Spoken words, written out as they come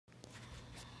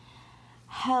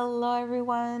Hello,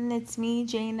 everyone. It's me,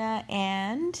 Jaina,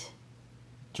 and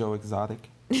Joe Exotic.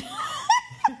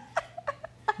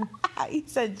 he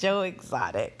said Joe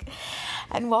Exotic.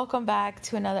 And welcome back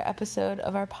to another episode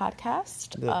of our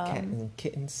podcast. The cat and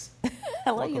kittens.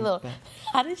 Hello, Welcome you little. back.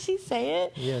 How did she say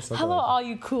it? Yeah, something hello, like that. all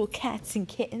you cool cats and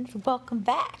kittens. Welcome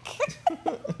back.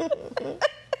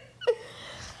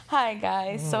 Hi,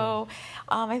 guys. So,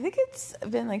 I think it's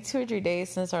been like 2 or 3 days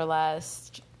since our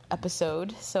last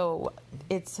episode, so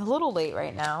it's a little late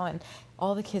right now, and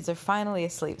all the kids are finally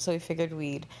asleep. So we figured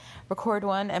we'd record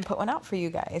one and put one out for you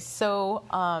guys. So,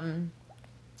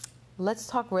 let's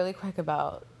talk really quick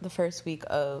about the first week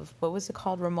of, what was it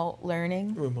called? Remote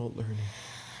learning? Remote learning.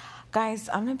 Guys,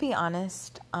 I'm going to be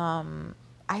honest.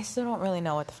 I still don't really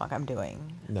know what the fuck I'm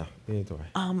doing. No, neither do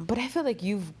I. But I feel like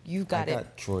you've got it. I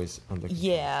got Troy's under control.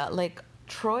 Yeah, like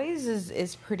Troy's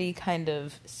is pretty kind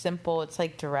of simple. It's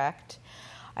like direct.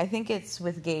 I think it's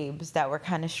with Gabe's that we're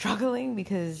kind of struggling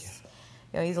because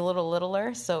you know, he's a little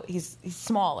littler, so he's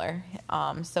smaller.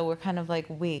 So we're kind of like,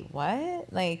 wait,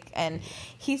 what? Like, and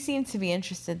he seemed to be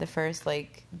interested the first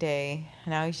like day.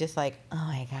 Now he's just like, oh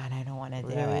my god, I don't want to do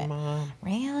Really, it. Mom?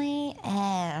 Really?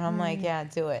 And I'm like, yeah,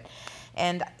 do it.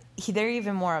 And they're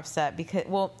even more upset because,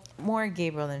 well, more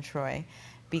Gabriel than Troy,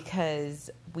 because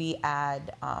we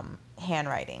add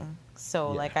handwriting.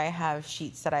 So, Yeah. like, I have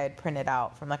sheets that I had printed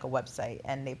out from, like, a website,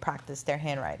 and they practice their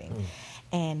handwriting.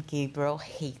 And Gabriel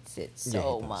hates it so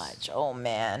he does. much. Oh,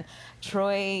 man.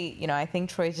 Troy, you know, I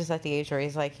think Troy's just at the age where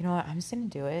he's like, you know what, I'm just going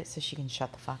to do it so she can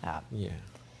shut the fuck up. Yeah.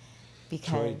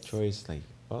 Because... Troy's like,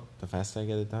 well, the faster I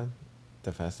get it done,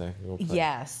 the faster I can go play.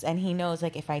 Yes, and he knows,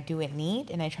 like, if I do it neat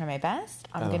and I try my best,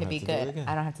 I'm going to be have to do it good. again.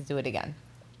 I don't have to do it again.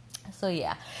 So,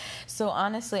 yeah. So,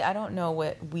 honestly, I don't know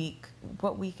what week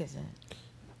is it?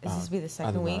 Is this be the I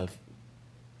second don't know, week? I've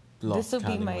lost This will be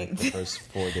counting, my- like, the first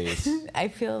 4 days. I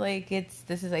feel like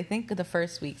this is, I think, the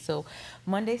first week. So,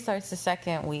 Monday starts the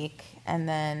second week, and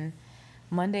then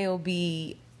Monday will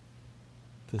be,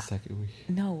 The second week.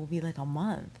 no, will be like a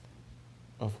month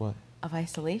Of what? of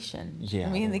isolation. Yeah,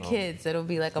 I mean, I the don't know. kids, it'll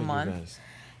be like For a you month. guys.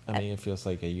 I mean, it feels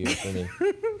like a year for me.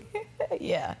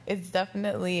 Yeah, it's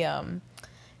definitely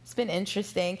it's been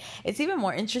interesting. It's even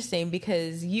more interesting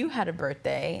because you had a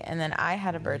birthday and then I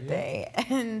had a birthday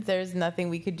and there's nothing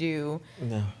we could do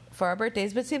No. for our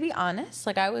birthdays. But to be honest,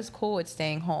 like, I was cool with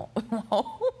staying home.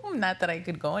 Not that I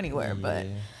could go anywhere, but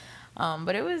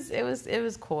it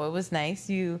was cool. It was nice.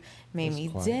 You made was me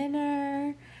quiet.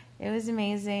 dinner. It was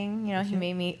amazing. You know, he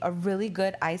made me a really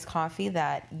good iced coffee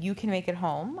that you can make at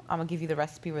home. I'm gonna give you the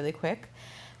recipe really quick.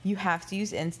 You have to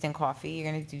use instant coffee.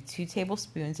 You're going to do 2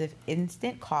 tablespoons of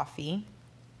instant coffee,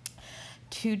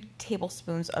 2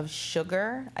 tablespoons of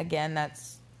sugar. Again,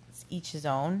 that's each his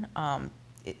own.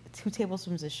 2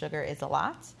 tablespoons of sugar is a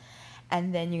lot.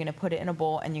 And then you're going to put it in a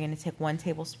bowl and you're going to take 1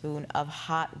 tablespoon of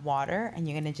hot water and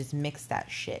you're going to just mix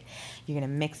that shit. You're going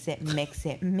to mix it,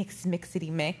 mixity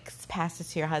mix, pass it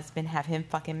to your husband, have him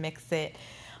fucking mix it.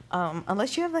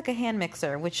 Unless you have like a hand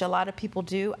mixer, which a lot of people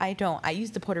do. I don't. I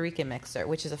use the Puerto Rican mixer,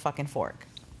 which is a fucking fork.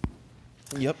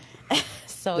 Yep.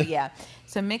 So yeah.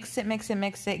 So mix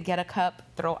it. Get a cup,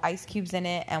 throw ice cubes in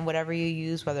it, and whatever you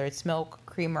use, whether it's milk,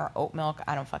 cream, or oat milk,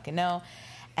 I don't fucking know.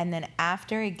 And then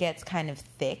after it gets kind of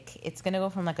thick, it's gonna go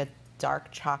from like a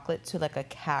dark chocolate to like a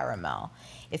caramel.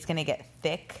 It's gonna get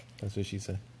thick. That's what she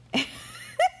said.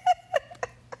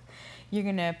 You're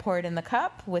going to pour it in the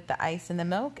cup with the ice and the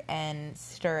milk and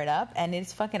stir it up. And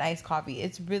it's fucking iced coffee.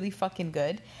 It's really fucking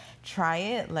good. Try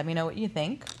it. Let me know what you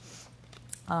think.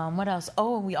 What else?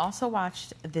 Oh, we also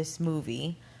watched this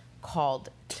movie called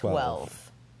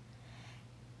 12.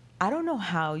 I don't know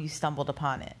how you stumbled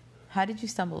upon it. How did you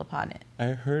stumble upon it? I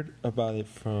heard about it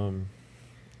from,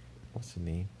 what's her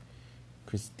name?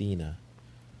 Christina.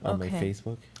 On my Okay.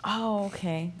 Facebook. Oh,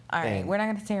 okay. All right. And We're not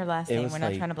going to say her last it name. was We're not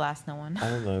like- trying to blast no one. I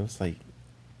don't know. It was like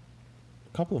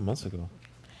a couple of months ago.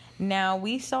 Now,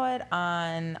 we saw it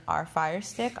on our Fire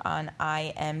Stick on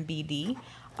IMBD.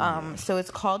 So it's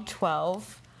called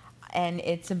 12, and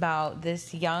it's about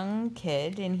this young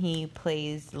kid, and he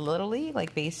plays Little League,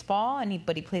 like baseball, and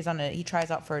but he plays he tries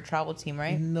out for a travel team,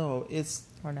 right? No, it's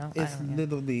Or no? It's I don't know.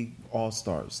 Little League All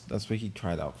Stars. That's what he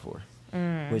tried out for,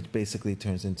 which basically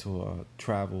turns into a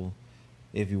travel.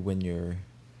 If you win your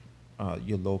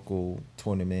local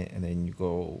tournament, and then you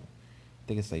go, I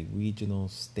think it's like regional,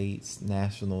 states,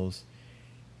 nationals,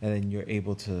 and then you're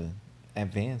able to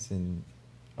advance and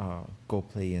go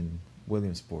play in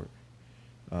Williamsport,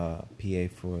 PA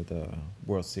for the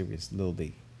World Series Little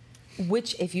League.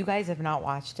 Which, if you guys have not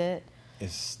watched it,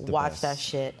 It's the watch best. that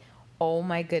shit. Oh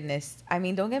my goodness. I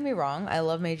mean, don't get me wrong. I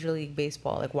love Major League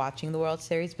Baseball, like watching the World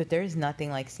Series, but there's nothing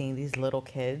like seeing these little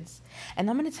kids. And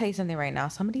I'm going to tell you something right now.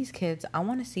 Some of these kids, I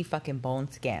want to see fucking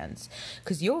bone scans.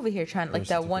 Because you're over here trying, like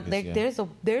that one, like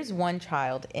there's one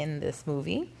child in this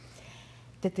movie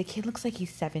that the kid looks like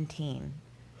he's 17.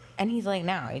 And he's like,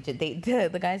 no,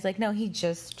 the guy's like, no, he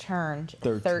just turned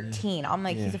 13. I'm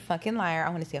like, he's a fucking liar. I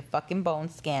want to see a fucking bone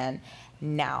scan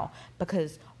now.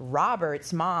 Because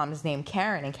Robert's mom's named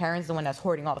Karen, and Karen's the one that's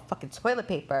hoarding all the fucking toilet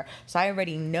paper. So I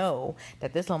already know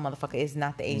that this little motherfucker is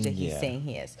not the age that he's saying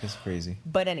he is. It's crazy.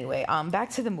 But anyway, back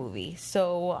to the movie.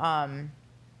 So,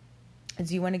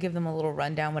 do you want to give them a little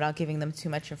rundown without giving them too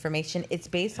much information? It's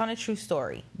based on a true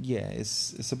story. Yeah,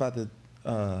 it's about the...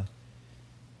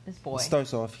 this boy. It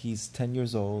starts off, he's 10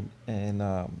 years old, and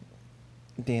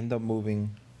they end up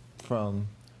moving from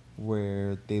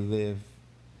where they live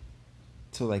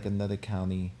to like another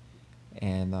county,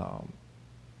 and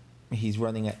he's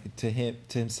running to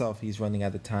himself. He's running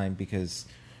out of time because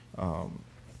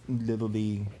Little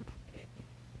League,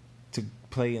 to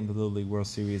play in the Little League World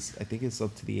Series, I think it's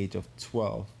up to the age of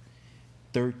 12,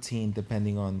 13,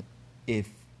 depending on if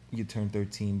you turn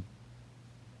 13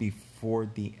 before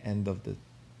the end of the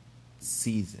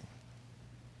season.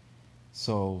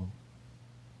 So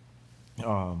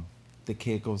the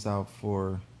kid goes out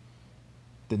for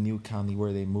the new county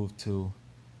where they moved to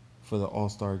for the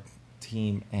all-star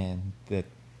team, and the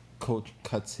coach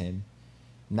cuts him,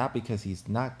 not because he's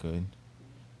not good,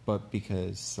 but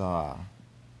because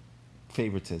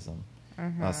favoritism.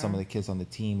 Some of the kids on the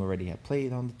team already had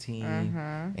played on the team,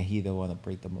 and he didn't want to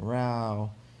break the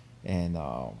morale. And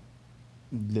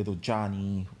little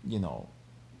Johnny,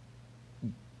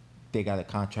 they got a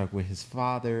contract with his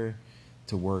father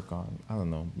to work on, I don't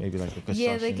know, maybe like a construction.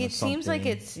 Yeah, like it seems like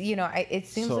it's, it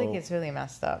seems like it's really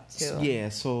messed up too. Yeah,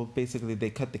 so basically they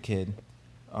cut the kid.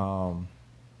 And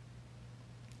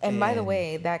by the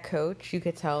way, that coach, you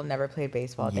could tell, never played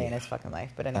baseball a day in his fucking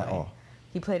life. But anyway,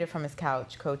 he played it from his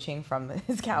couch, coaching from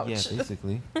his couch. Yeah,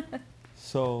 basically.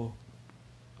 So,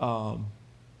 the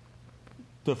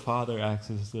father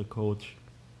asks the coach,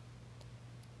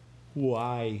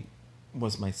 why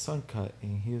was my son cut?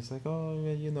 And he was like,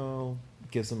 oh,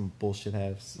 gives him bullshit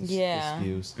ass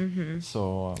excuse.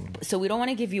 So we don't want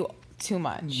to give you too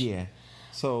much. Yeah.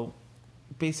 So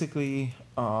basically,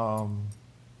 the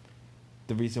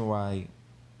reason why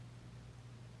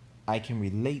I can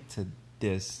relate to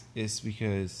this is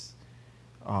because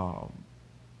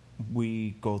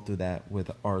we go through that with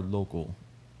our local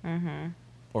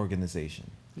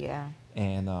organization. Yeah.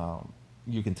 And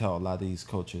you can tell a lot of these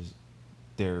coaches,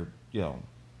 they're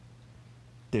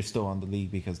still on the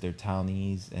league because they're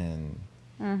townies, and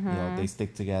they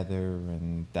stick together,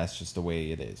 and that's just the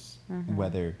way it is.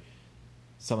 Whether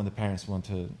some of the parents want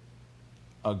to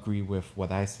agree with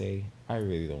what I say, I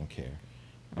really don't care.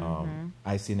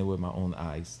 I've seen it with my own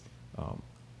eyes.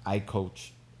 I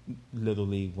coach Little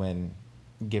League when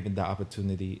given the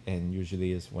opportunity, and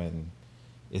usually is when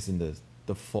it's in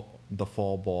the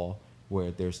fall ball,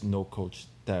 where there's no coach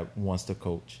that wants to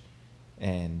coach,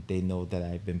 and they know that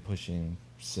I've been pushing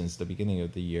since the beginning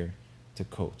of the year to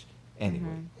coach.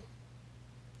 Anyway,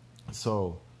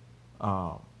 so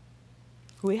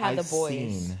we had the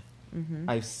boys.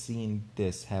 I've seen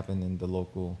this happen in the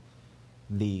local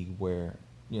league where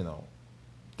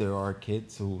there are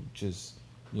kids who just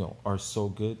are so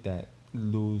good that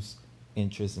lose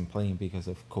interest in playing because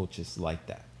of coaches like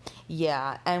that.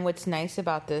 Yeah, and what's nice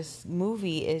about this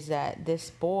movie is that this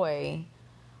boy,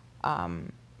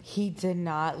 he did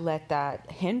not let that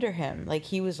hinder him. Like,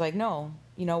 he was like, no,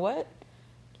 you know what?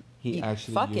 He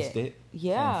actually used it.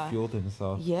 Yeah. And fueled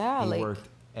himself. Yeah. He worked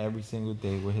every single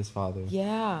day with his father.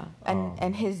 Yeah.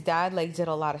 And his dad, did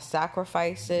a lot of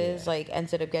sacrifices,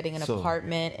 ended up getting an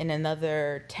apartment in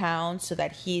another town so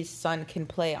that his son can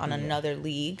play on another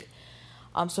league.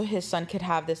 So his son could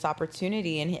have this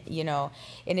opportunity, and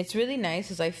and it's really nice,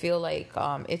 because I feel like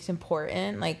it's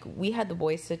important. Like, we had the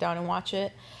boys sit down and watch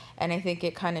it, and I think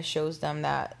it kind of shows them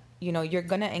that you're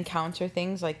gonna encounter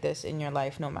things like this in your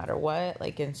life no matter what,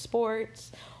 like in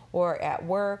sports or at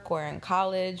work or in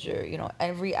college, or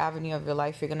every avenue of your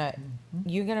life you're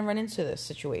gonna run into this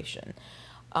situation.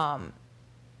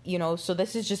 So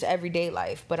this is just everyday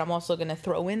life, but I'm also gonna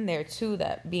throw in there too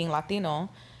that being Latino,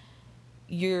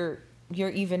 you're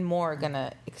even more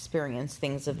gonna experience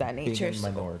things of that nature.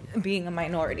 Being a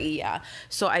minority, yeah.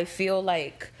 So I feel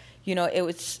like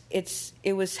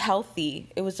it was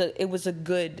healthy. It was a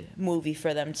good movie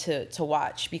for them to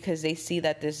watch, because they see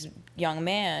that this young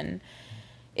man,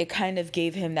 it kind of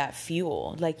gave him that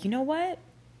fuel. Like, you know what?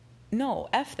 no,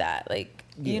 F that. Like,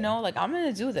 Yeah. you know, like, I'm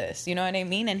going to do this. You know what I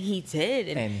mean? And he did.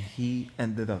 And he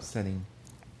ended up setting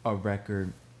a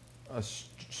record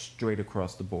straight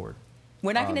across the board.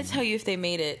 We're not going to tell you if they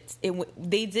made it.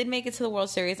 They did make it to the World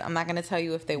Series. I'm not going to tell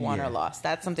you if they won or lost.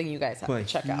 That's something you guys have to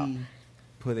check out. He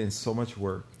put in so much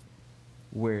work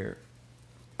where,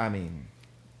 I mean,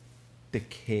 the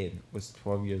kid was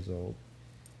 12 years old,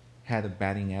 had a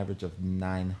batting average of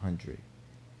 900.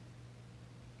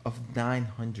 Of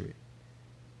 900.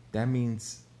 That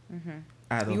means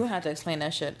out of, You have to explain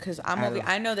that shit because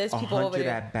I know there's people 100 over there.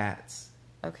 at bats,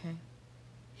 Okay.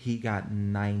 he got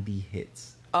 90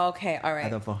 hits. Okay, all right.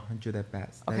 Out of 100 at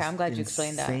bats. Okay, I'm glad you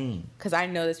explained that. Because I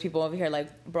know there's people over here like,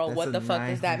 bro, That's what the fuck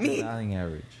does that mean? batting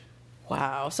average.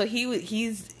 Wow. So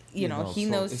he's he so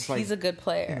knows it's like, he's a good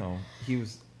player. You know,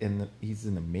 he's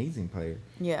an amazing player.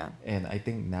 Yeah. And I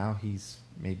think now he's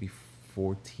maybe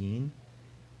 14.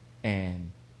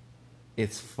 And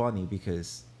it's funny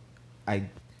because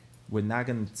we're not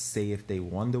going to say if they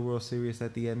won the World Series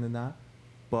at the end or not,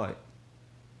 but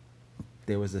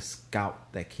there was a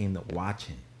scout that came to watch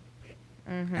him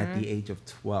at the age of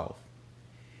 12.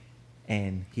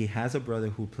 And he has a brother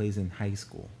who plays in high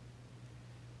school,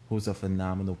 who's a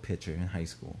phenomenal pitcher in high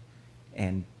school.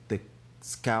 And the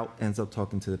scout ends up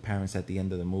talking to the parents at the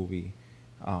end of the movie,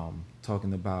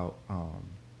 talking about,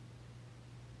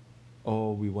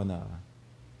 we want to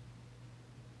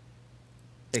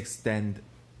extend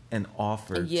an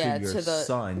offer to your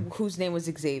son, whose name was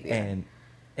Xavier.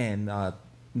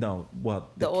 No, well,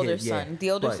 the older kid, son.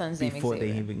 The older son's name is before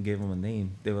Xavier. they even gave him a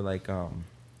name, they were like,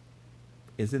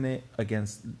 isn't it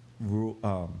against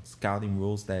scouting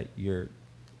rules that you're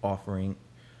offering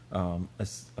a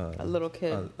little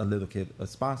kid a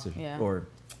sponsor or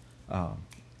like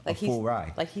a full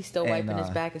ride? Like he's still wiping his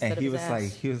back instead of his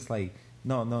ass. He was like,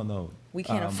 no, we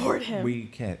can't afford him.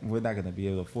 We're not gonna be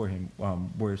able to afford him.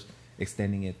 We're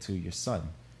extending it to your son,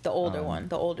 the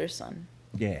older son.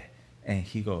 Yeah. And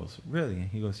he goes, really? And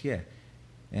he goes, yeah.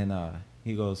 And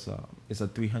he goes, it's a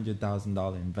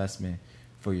 $300,000 investment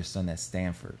for your son at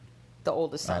Stanford. The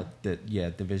oldest son.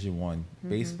 Division I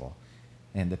baseball.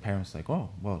 And the parents like, oh,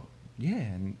 well, yeah,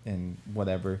 and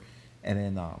whatever. And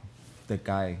then the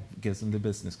guy gives him the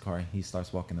business card. And he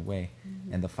starts walking away.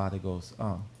 And the father goes,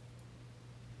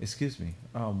 excuse me,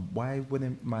 why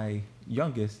wouldn't my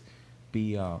youngest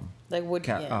be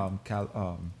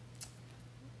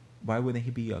why wouldn't he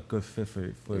be a good fit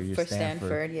for your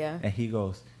Stanford? Yeah. And he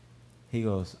goes,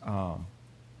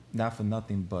 not for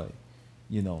nothing, but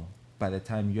you know, by the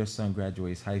time your son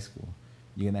graduates high school,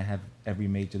 you're gonna have every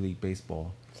Major League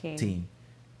Baseball team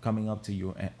coming up to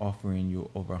you and offering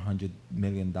you over $100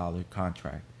 million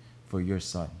contract for your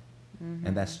son,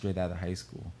 and that's straight out of high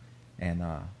school. And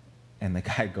the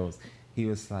guy goes, he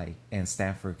was like, and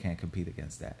Stanford can't compete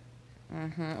against that.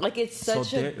 Like it's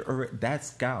such that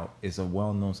scout is a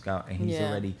well-known scout, and he's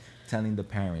already telling the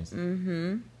parents,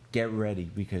 get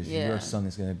ready because your son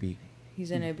is gonna be. He's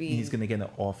gonna get an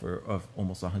offer of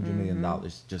almost $100 million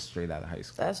just straight out of high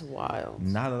school. That's wild.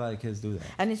 Not a lot of kids do that,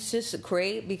 and it's just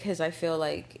great because I feel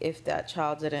like if that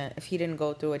child if he didn't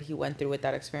go through what he went through with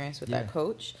that experience with that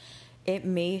coach, it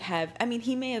may have. I mean,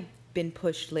 he may have been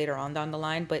pushed later on down the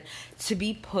line, but to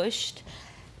be pushed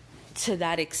to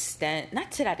that extent,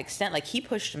 not to that extent, like he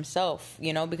pushed himself,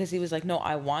 you know, because he was like, no,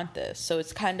 I want this. So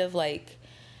it's kind of like,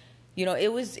 you know, it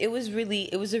was a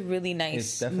really nice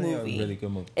it's definitely movie. A really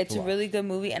good movie. It's a really good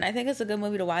movie, and I think it's a good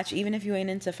movie to watch even if you ain't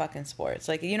into fucking sports.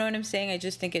 Like, you know what I'm saying? I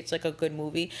just think it's like a good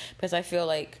movie because I feel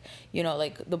like, you know,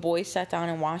 like the boys sat down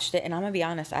and watched it, and I'm gonna be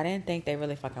honest, I didn't think they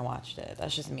really fucking watched it.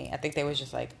 That's just me. I think they was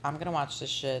just like, I'm gonna watch this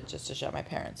shit just to shut my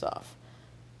parents off.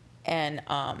 And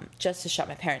just to shut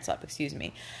my parents up, excuse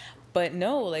me. But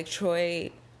no, like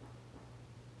Troy,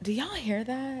 do y'all hear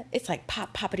that? It's like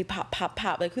pop, poppity, pop, pop,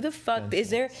 pop. Like who the fuck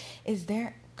gunshots. is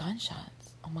there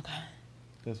gunshots? Oh my god.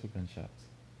 Those were gunshots.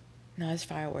 No, it's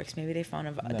fireworks. Maybe they found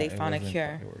a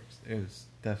cure. Fireworks. It was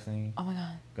definitely. Oh my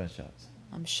god. Gunshots.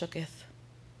 I'm shooketh.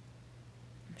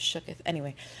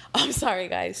 Anyway, I'm sorry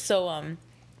guys. So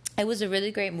it was a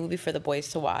really great movie for the boys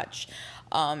to watch,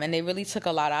 and they really took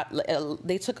a lot out.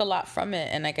 They took a lot from it,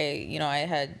 and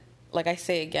like I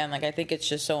say again, like I think it's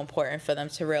just so important for them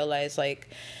to realize like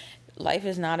life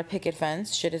is not a picket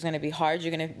fence. Shit is gonna be hard.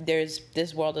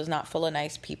 This world is not full of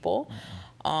nice people,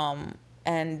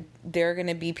 and there are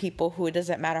gonna be people who it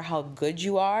doesn't matter how good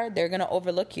you are, they're gonna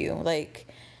overlook you. Like,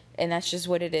 and that's just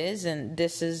what it is. And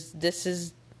this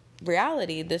is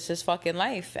reality. This is fucking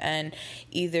life. And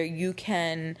either you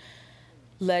can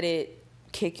let it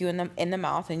kick you in the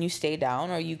mouth and you stay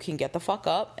down, or you can get the fuck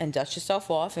up and dust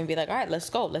yourself off and be like, all right, let's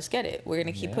go, let's get it. We're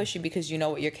gonna keep pushing because you know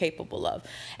what you're capable of.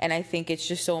 And I think it's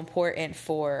just so important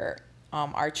for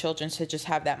our children to just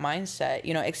have that mindset,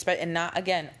 you know, and not,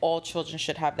 again, all children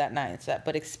should have that mindset,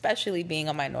 but especially being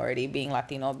a minority, being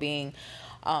Latino, being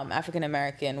African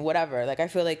American, whatever. Like, I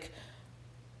feel like,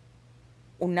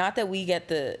 not that we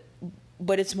get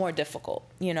but it's more difficult,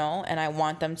 you know. And I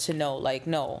want them to know, like,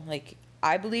 no, like,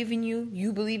 I believe in you,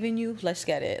 you believe in you, let's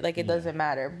get it. Like, it doesn't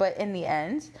matter. But in the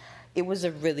end, it was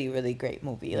a really, really great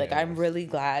movie. Like, I'm really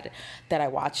glad that I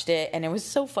watched it. And it was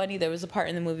so funny. There was a part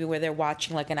in the movie where they're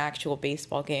watching, like, an actual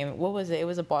baseball game. What was it? It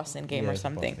was a Boston game or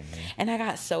something. And I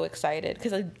got so excited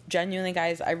because, like, genuinely,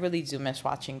 guys, I really do miss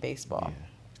watching baseball.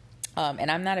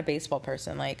 And I'm not a baseball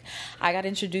person. Like, I got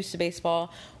introduced to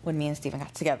baseball when me and Steven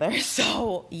got together.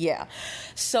 So, yeah.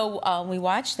 So, we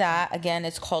watched that. Again,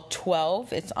 it's called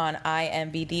 12. It's on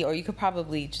IMDb, or you could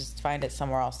probably just find it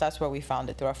somewhere else. That's where we found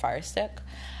it, through our Fire Stick.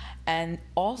 And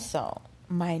also,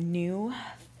 my new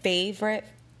favorite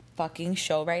fucking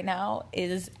show right now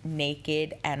is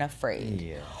Naked and Afraid.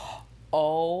 Yeah.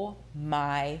 Oh,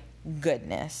 my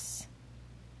goodness.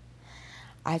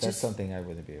 That's something I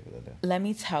wouldn't be able to do. Let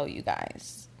me tell you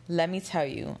guys. I'm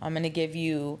going to give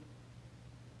you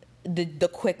the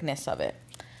quickness of it.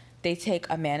 They take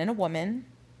a man and a woman.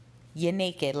 You're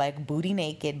naked, like booty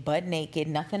naked, butt naked,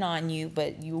 nothing on you,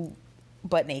 but you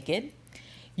butt naked.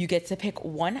 You get to pick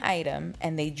one item,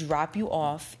 and they drop you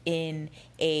off in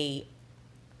a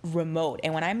remote.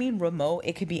 And when I mean remote,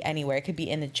 it could be anywhere. It could be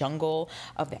in the jungle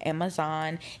of the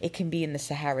Amazon. It can be in the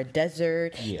Sahara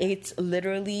Desert. Yeah. It's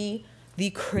literally the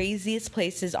craziest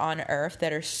places on earth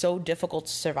that are so difficult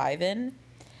to survive in,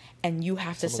 and you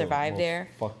have to survive there.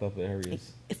 Fucked up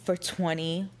areas for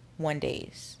 21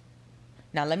 days.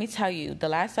 Now, let me tell you, the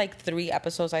last like 3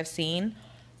 episodes I've seen,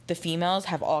 the females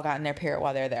have all gotten their period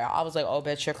while they're there. I was like, oh,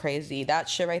 bitch, you're crazy. That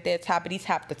shit right there, tappity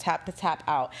tap, the tap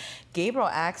out. Gabriel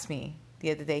asked me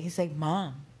the other day, he's like,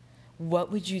 Mom,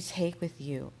 what would you take with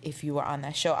you if you were on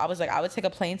that show? I was like, I would take a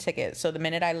plane ticket, so the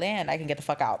minute I land, I can get the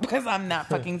fuck out, because I'm not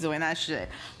fucking doing that shit.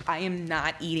 I am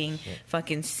not eating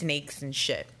fucking snakes and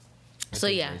shit. So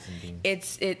yeah,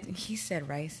 he said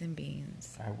rice and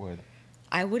beans.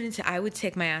 I would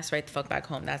take my ass right the fuck back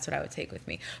home. That's what I would take with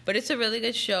me. But it's a really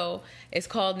good show. It's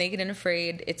called Naked and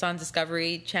Afraid. It's on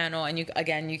Discovery Channel, and you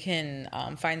can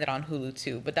find it on Hulu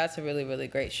too. But that's a really, really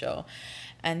great show.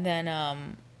 And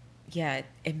then yeah,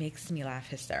 it makes me laugh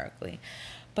hysterically.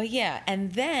 But yeah,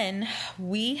 and then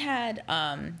we had,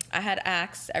 I had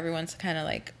asked everyone to kind of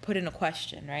like put in a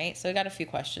question, right? So we got a few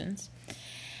questions.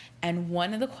 And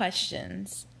one of the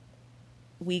questions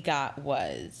we got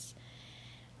was,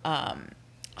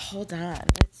 hold on,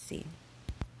 let's see.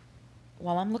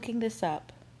 While I'm looking this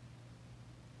up,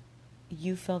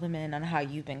 you fill them in on how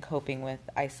you've been coping with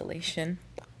isolation.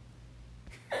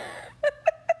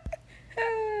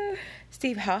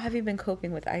 Steve, how have you been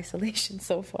coping with isolation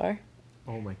so far?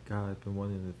 Oh my God, I've been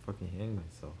wanting to fucking hang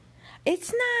myself.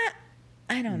 It's not,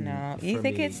 I don't know. You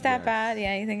think it's that bad?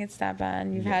 Yeah, you think it's that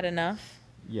bad? You've had enough?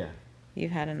 Yeah. You've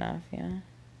had enough, yeah.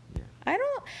 Yeah. I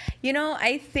don't,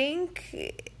 I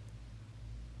think,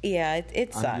 yeah,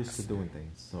 it sucks. I'm used to doing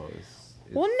things, so it's...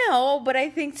 Well, no, but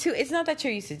I think too, it's not that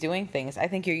you're used to doing things. I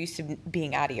think you're used to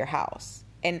being out of your house.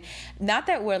 And not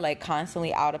that we're like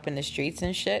constantly out up in the streets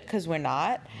and shit, because we're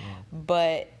not.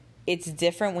 But it's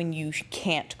different when you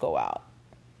can't go out.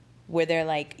 Where they're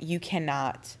like, you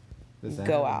cannot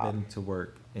go out. I haven't been to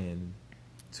work in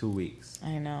 2 weeks.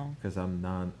 I know. Because I'm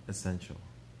non-essential.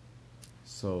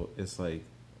 So it's like,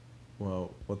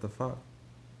 well, what the fuck?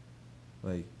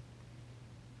 Like,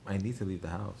 I need to leave the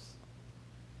house.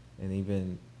 And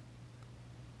even,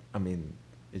 I mean,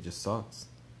 it just sucks.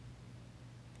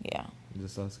 Yeah. It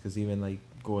just sucks because even like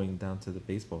going down to the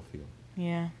baseball field.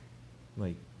 Yeah.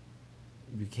 Like,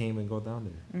 you can't even go down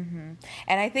there. Mm-hmm.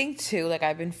 And I think too, like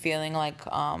I've been feeling like,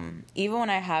 even when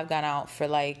I have gone out for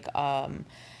like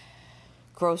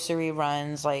grocery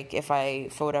runs, like if I,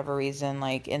 for whatever reason,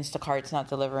 like Instacart's not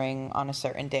delivering on a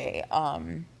certain day,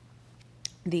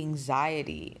 the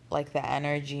anxiety, like the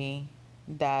energy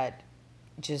that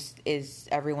just is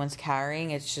everyone's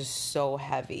carrying, it's just so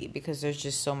heavy because there's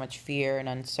just so much fear and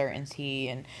uncertainty,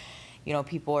 and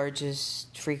people are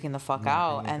just freaking the fuck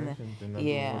out, and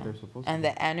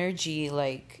the energy,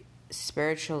 like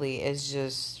spiritually, is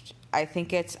just, I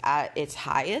think it's at its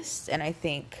highest. And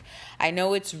I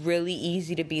know it's really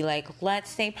easy to be like, let's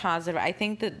stay positive. I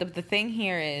think that the thing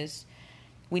here is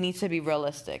we need to be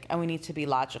realistic and we need to be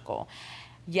logical.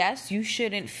 Yes, you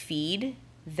shouldn't feed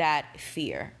that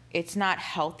fear. It's not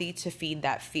healthy to feed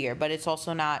that fear, but it's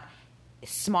also not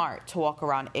smart to walk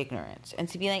around ignorant and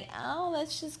to be like, oh,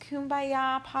 let's just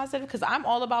kumbaya positive, because I'm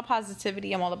all about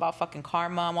positivity, I'm all about fucking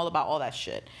karma, I'm all about all that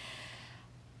shit,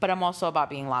 but I'm also about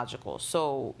being logical.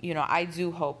 So, you know, I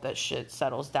do hope that shit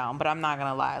settles down, but I'm not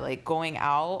gonna lie, like going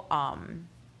out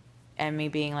and me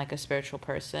being like a spiritual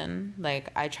person,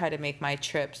 like I try to make my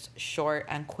trips short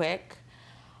and quick,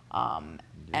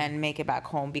 and make it back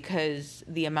home, because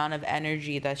the amount of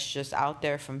energy that's just out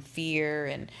there from fear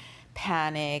and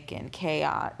panic and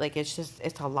chaos, like it's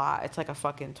a lot. It's like a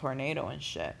fucking tornado and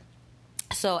shit.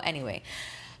 So anyway,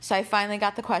 so I finally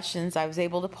got the questions. I was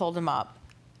able to pull them up.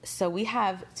 So we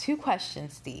have 2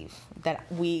 questions, Steve, that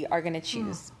we are going to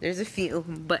choose. There's a few,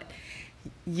 but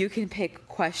you can pick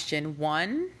question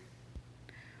 1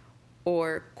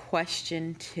 or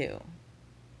question 2.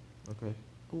 Okay.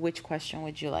 Which question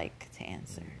would you like to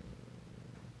answer?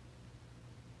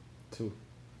 2.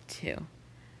 2.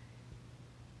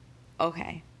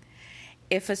 Okay.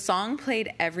 If a song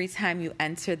played every time you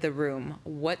entered the room,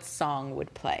 what song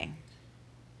would play?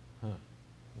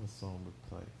 What song would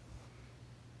play?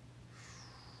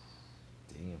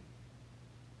 Damn.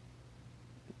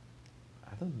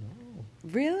 I don't know.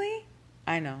 Really?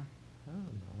 I know. I don't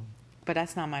know. But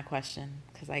that's not my question,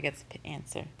 because I get to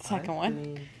answer the second one. I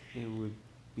think it would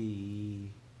be...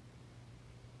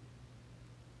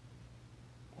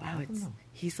 Wow,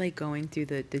 he's like going through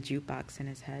the jukebox in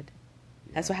his head.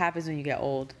 Yeah. That's what happens when you get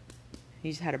old. He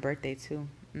just had a birthday too.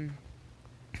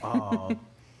 Oh.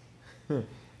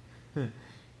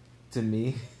 To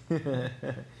me,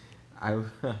 I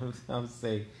would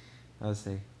say,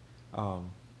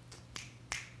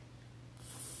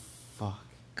 fuck.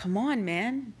 Come on,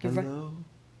 man. Hello.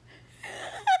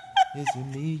 Is it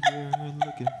me you're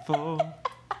looking for?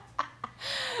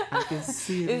 I can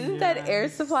see it. Isn't that Air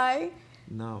Supply?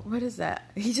 No. What is that?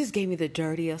 He just gave me the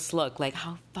dirtiest look. Like,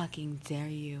 how fucking dare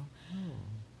you?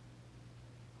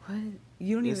 What?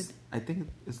 You don't even... I think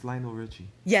it's Lionel Richie.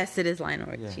 Yes, it is Lionel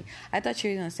Richie. Yeah. I thought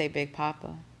you were going to say Big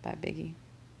Papa by Biggie.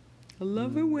 I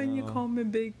love it when you call me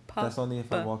Big Papa. That's only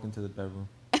if I walk into the bedroom.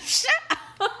 Shut up.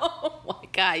 Oh my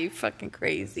God, you fucking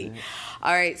crazy.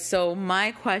 All right, so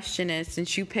my question is,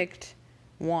 since you picked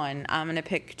 1, I'm going to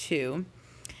pick 2.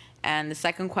 And the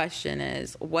second question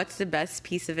is, what's the best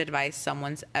piece of advice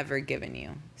someone's ever given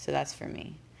you? So that's for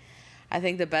me. I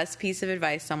think the best piece of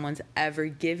advice someone's ever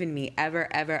given me, ever,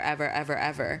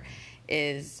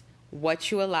 is what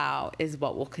you allow is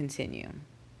what will continue.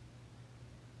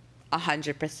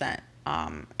 100%.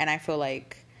 And I feel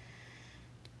like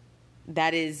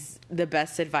that is the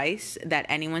best advice that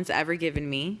anyone's ever given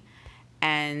me.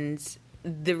 And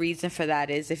the reason for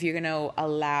that is, if you're going to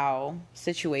allow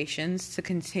situations to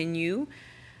continue,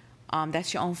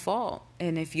 that's your own fault.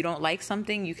 And if you don't like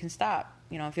something, you can stop.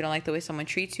 You know, if you don't like the way someone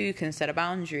treats you, you can set a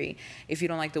boundary. If you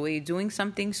don't like the way you're doing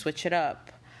something, switch it up.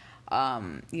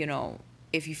 You know,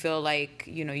 if you feel like,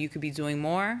 you know, you could be doing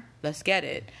more, let's get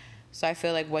it. So I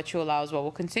feel like what you allow is what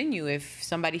will continue. If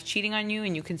somebody's cheating on you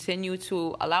and you continue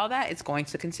to allow that, it's going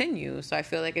to continue. So I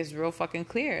feel like it's real fucking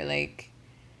clear. Like,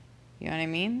 you know what I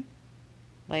mean?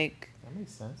 Like, that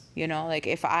makes sense. You know, like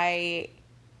if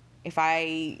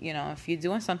you're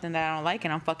doing something that I don't like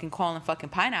and I'm fucking calling fucking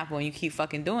pineapple and you keep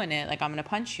fucking doing it, like I'm gonna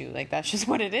punch you. Like that's just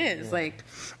what it is. Yeah. Like,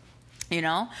 you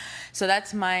know? So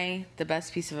that's the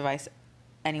best piece of advice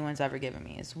anyone's ever given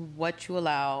me, is what you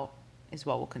allow is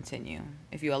what will continue.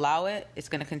 If you allow it, it's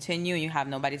gonna continue and you have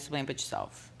nobody to blame but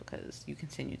yourself, because you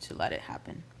continue to let it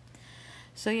happen.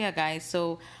 So yeah, guys,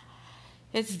 so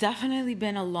it's definitely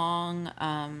been a long,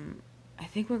 I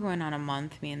think we're going on a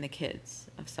month, me and the kids,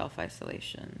 of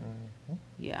self-isolation. Mm-hmm.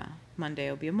 Yeah. Monday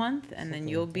will be a month, and then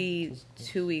you'll be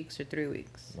 2 weeks or 3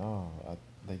 weeks. No,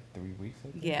 like 3 weeks,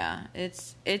 I think. Yeah.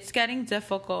 It's getting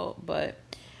difficult, but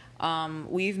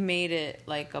we've made it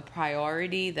like a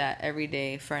priority that every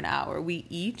day for an hour,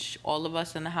 all of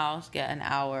us in the house, get an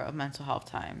hour of mental health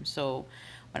time. So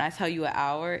when I tell you an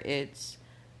hour, it's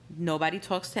nobody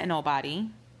talks to nobody,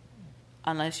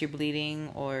 unless you're bleeding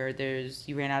or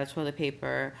you ran out of toilet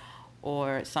paper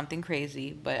or something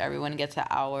crazy. But everyone gets an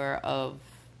hour of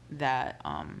that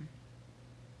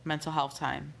mental health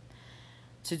time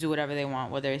to do whatever they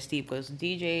want, whether it's Steve goes and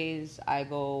DJs, I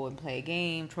go and play a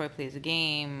game, Troy plays a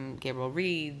game, Gabriel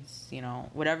reads, you know,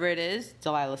 whatever it is,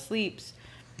 Delilah sleeps.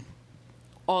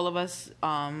 All of us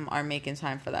are making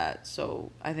time for that.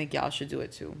 So I think y'all should do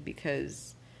it too,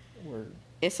 because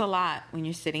it's a lot when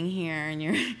you're sitting here and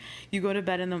you go to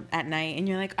bed at night and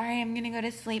you're like, all right, I'm gonna go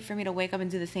to sleep for me to wake up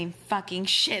and do the same fucking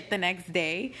shit the next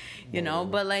day, you know.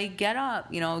 But like, get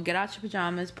up, you know, get out your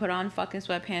pajamas, put on fucking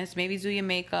sweatpants, maybe do your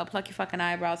makeup, pluck your fucking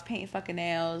eyebrows, paint your fucking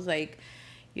nails, like,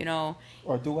 you know.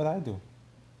 Or do what I do.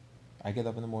 I get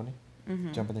up in the morning,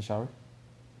 Mm-hmm. jump in the shower,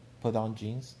 put on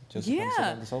jeans, just to come sit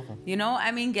on the sofa. You know,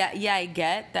 I mean, yeah, I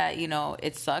get that, you know,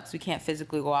 it sucks. We can't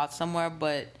physically go out somewhere,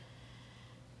 but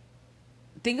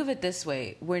think of it this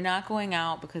way. We're not going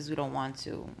out because we don't want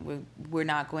to. We're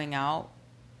not going out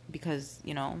because,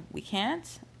 you know, we can't.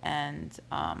 And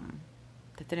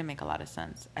that didn't make a lot of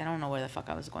sense. I don't know where the fuck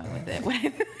I was going with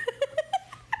it.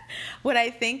 What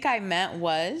I think I meant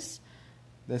was,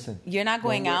 listen, you're not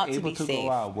going out to be safe.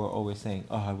 Go out, we're always saying,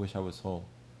 "Oh, I wish I was home."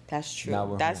 That's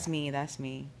true. That's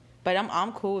me. But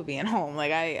I'm cool with being home.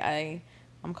 Like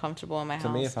I'm comfortable in my house. To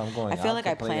me, if I'm going, I feel out like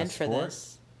to I play planned a for sport,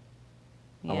 this.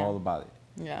 I'm all about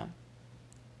it. Yeah.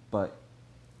 But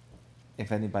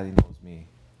if anybody knows me,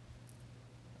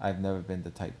 I've never been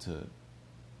the type to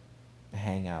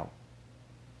hang out,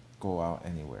 go out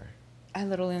anywhere. I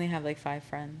literally only have like 5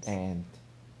 friends. And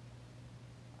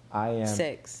I am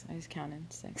 6. I just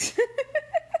counted 6.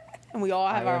 And we all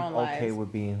have our own lives. I am okay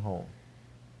with being home.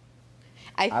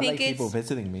 I think like people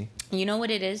visiting me. You know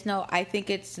what it is? No, I think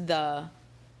it's the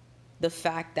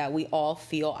fact that we all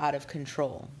feel out of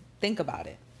control. Think about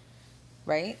it,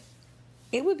 right?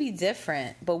 It would be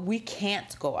different, but we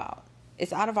can't go out.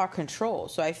 It's out of our control.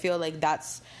 So I feel like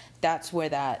that's where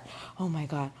that, oh my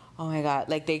god,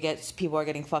 like people are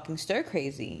getting fucking stir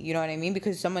crazy. You know what I mean?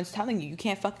 Because someone's telling you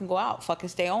can't fucking go out. Fucking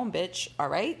stay home, bitch. All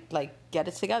right? Like, get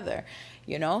it together.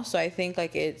 You know? So I think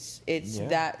like it's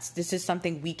that this is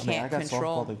something we can't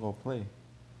control. I got softball to go play.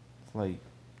 It's like,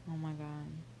 oh my god.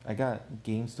 I got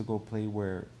games to go play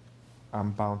where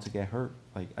I'm bound to get hurt.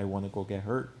 Like, I want to go get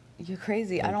hurt. You're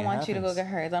crazy. Like, I don't want you to go get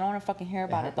hurt. I don't want to fucking hear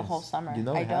about it the whole summer. You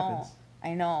know it happens.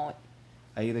 I know.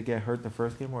 I either get hurt the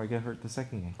first game or I get hurt the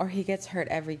second game. Or he gets hurt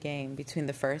every game between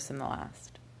the first and the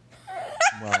last.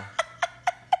 Well,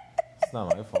 it's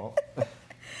not my fault.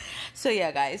 So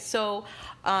yeah, guys. So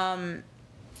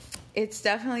it's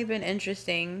definitely been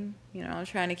interesting, you know,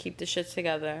 trying to keep the shit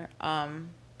together.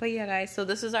 But yeah, guys, so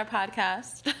this is our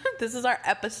podcast. This is our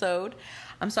episode.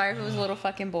 I'm sorry if it was a little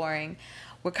fucking boring.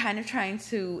 We're kind of trying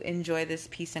to enjoy this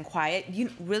peace and quiet.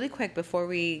 Really quick before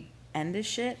we end this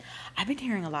shit, I've been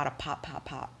hearing a lot of pop, pop,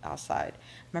 pop outside.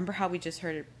 Remember how we just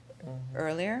heard it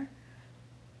earlier?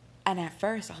 And at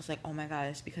first, I was like, oh my god,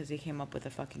 it's because they came up with a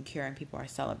fucking cure and people are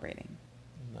celebrating.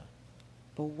 No.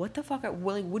 But what the fuck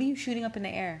what are you shooting up in the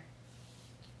air?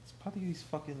 It's probably these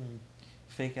fucking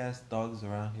fake ass dogs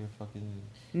around here fucking...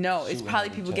 No, it's probably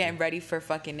people getting ready for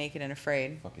fucking Naked and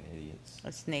Afraid. Fucking idiots.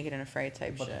 It's Naked and Afraid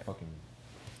type shit. Fucking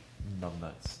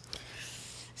numbnuts.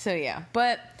 So yeah,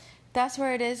 but that's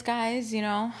where it is, guys. You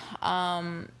know,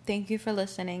 thank you for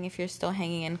listening. If you're still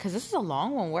hanging in, because this is a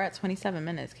long one. We're at 27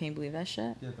 minutes. Can you believe that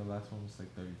shit? Yeah, the last one was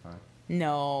like 35.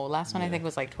 No, last one I think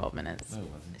was like 12 minutes. No, it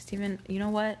wasn't. Steven, you know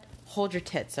what? Hold your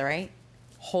tits, all right?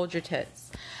 Hold your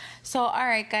tits. So, all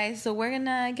right, guys. So we're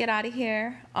gonna get out of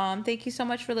here. Thank you so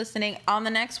much for listening. On the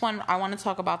next one, I want to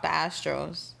talk about the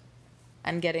Astros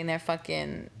and getting their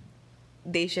fucking...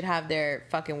 They should have their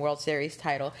fucking World Series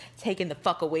title taken the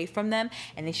fuck away from them,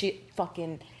 and they should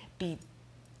fucking be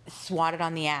swatted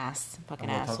on the ass. Fucking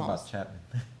assholes. Talk about Chapman.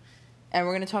 And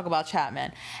we're gonna talk about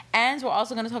Chapman, and we're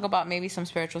also gonna talk about maybe some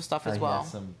spiritual stuff as well.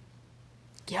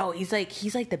 Yo, he's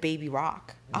like the baby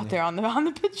rock out there on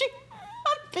the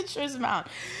pitcher's mound.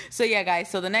 So yeah, guys.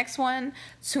 So the next one,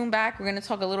 tune back. We're gonna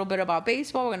talk a little bit about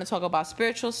baseball. We're gonna talk about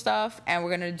spiritual stuff, and we're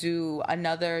gonna do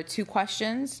another 2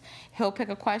 questions. He'll pick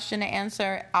a question to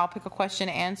answer. I'll pick a question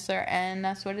to answer, and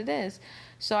that's what it is.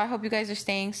 So I hope you guys are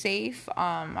staying safe.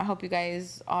 I hope you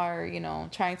guys are, you know,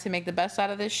 trying to make the best out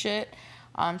of this shit.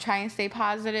 Try and stay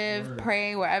positive.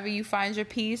 Pray wherever you find your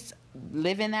peace.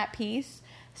 Live in that peace.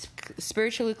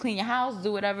 Spiritually clean your house.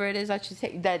 Do whatever it is that you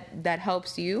take that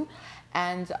helps you.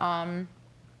 And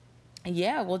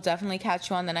yeah, we'll definitely catch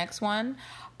you on the next one.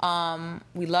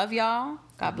 We love y'all.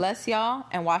 God bless y'all.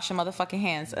 And wash your motherfucking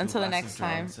hands. Until the next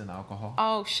time. And alcohol.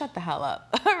 Oh, shut the hell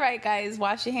up. All right, guys.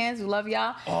 Wash your hands. We love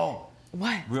y'all. Oh.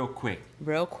 What? Real quick.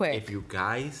 If you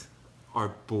guys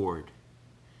are bored,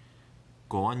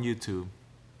 go on YouTube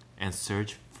and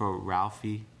search for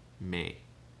Ralphie May.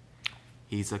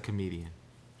 He's a comedian.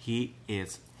 He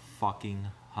is fucking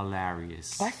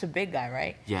hilarious. That's the big guy,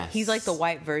 right? Yes. He's like the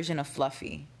white version of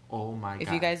Fluffy. Oh my god.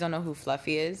 If you guys don't know who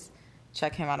Fluffy is,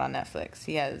 check him out on Netflix.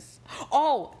 He has...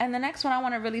 Oh, and the next one I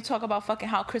want to really talk about fucking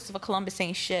how Christopher Columbus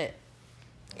ain't shit.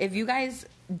 If you guys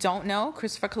don't know,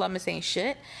 Christopher Columbus ain't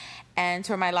shit. And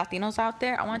to my Latinos out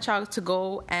there, I want y'all to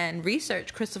go and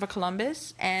research Christopher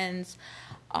Columbus and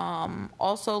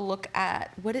Also look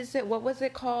at, what is it? What was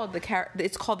it called?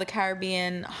 It's called the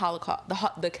Caribbean Holocaust.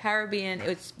 The Caribbean.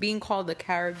 It's being called the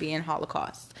Caribbean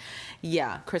Holocaust.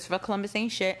 Yeah, Christopher Columbus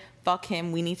ain't shit. Fuck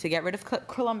him. We need to get rid of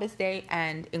Columbus Day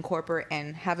and incorporate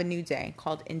and have a new day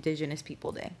called Indigenous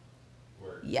People Day.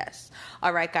 Yes.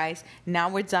 All right, guys. Now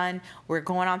we're done. We're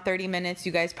going on 30 minutes.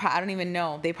 You guys, I don't even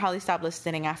know. They probably stopped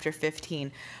listening after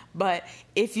 15. But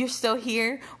if you're still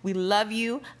here, we love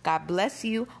you. God bless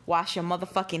you. Wash your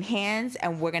motherfucking hands.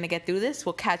 And we're going to get through this.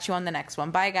 We'll catch you on the next one.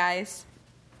 Bye, guys.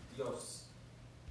 Yo,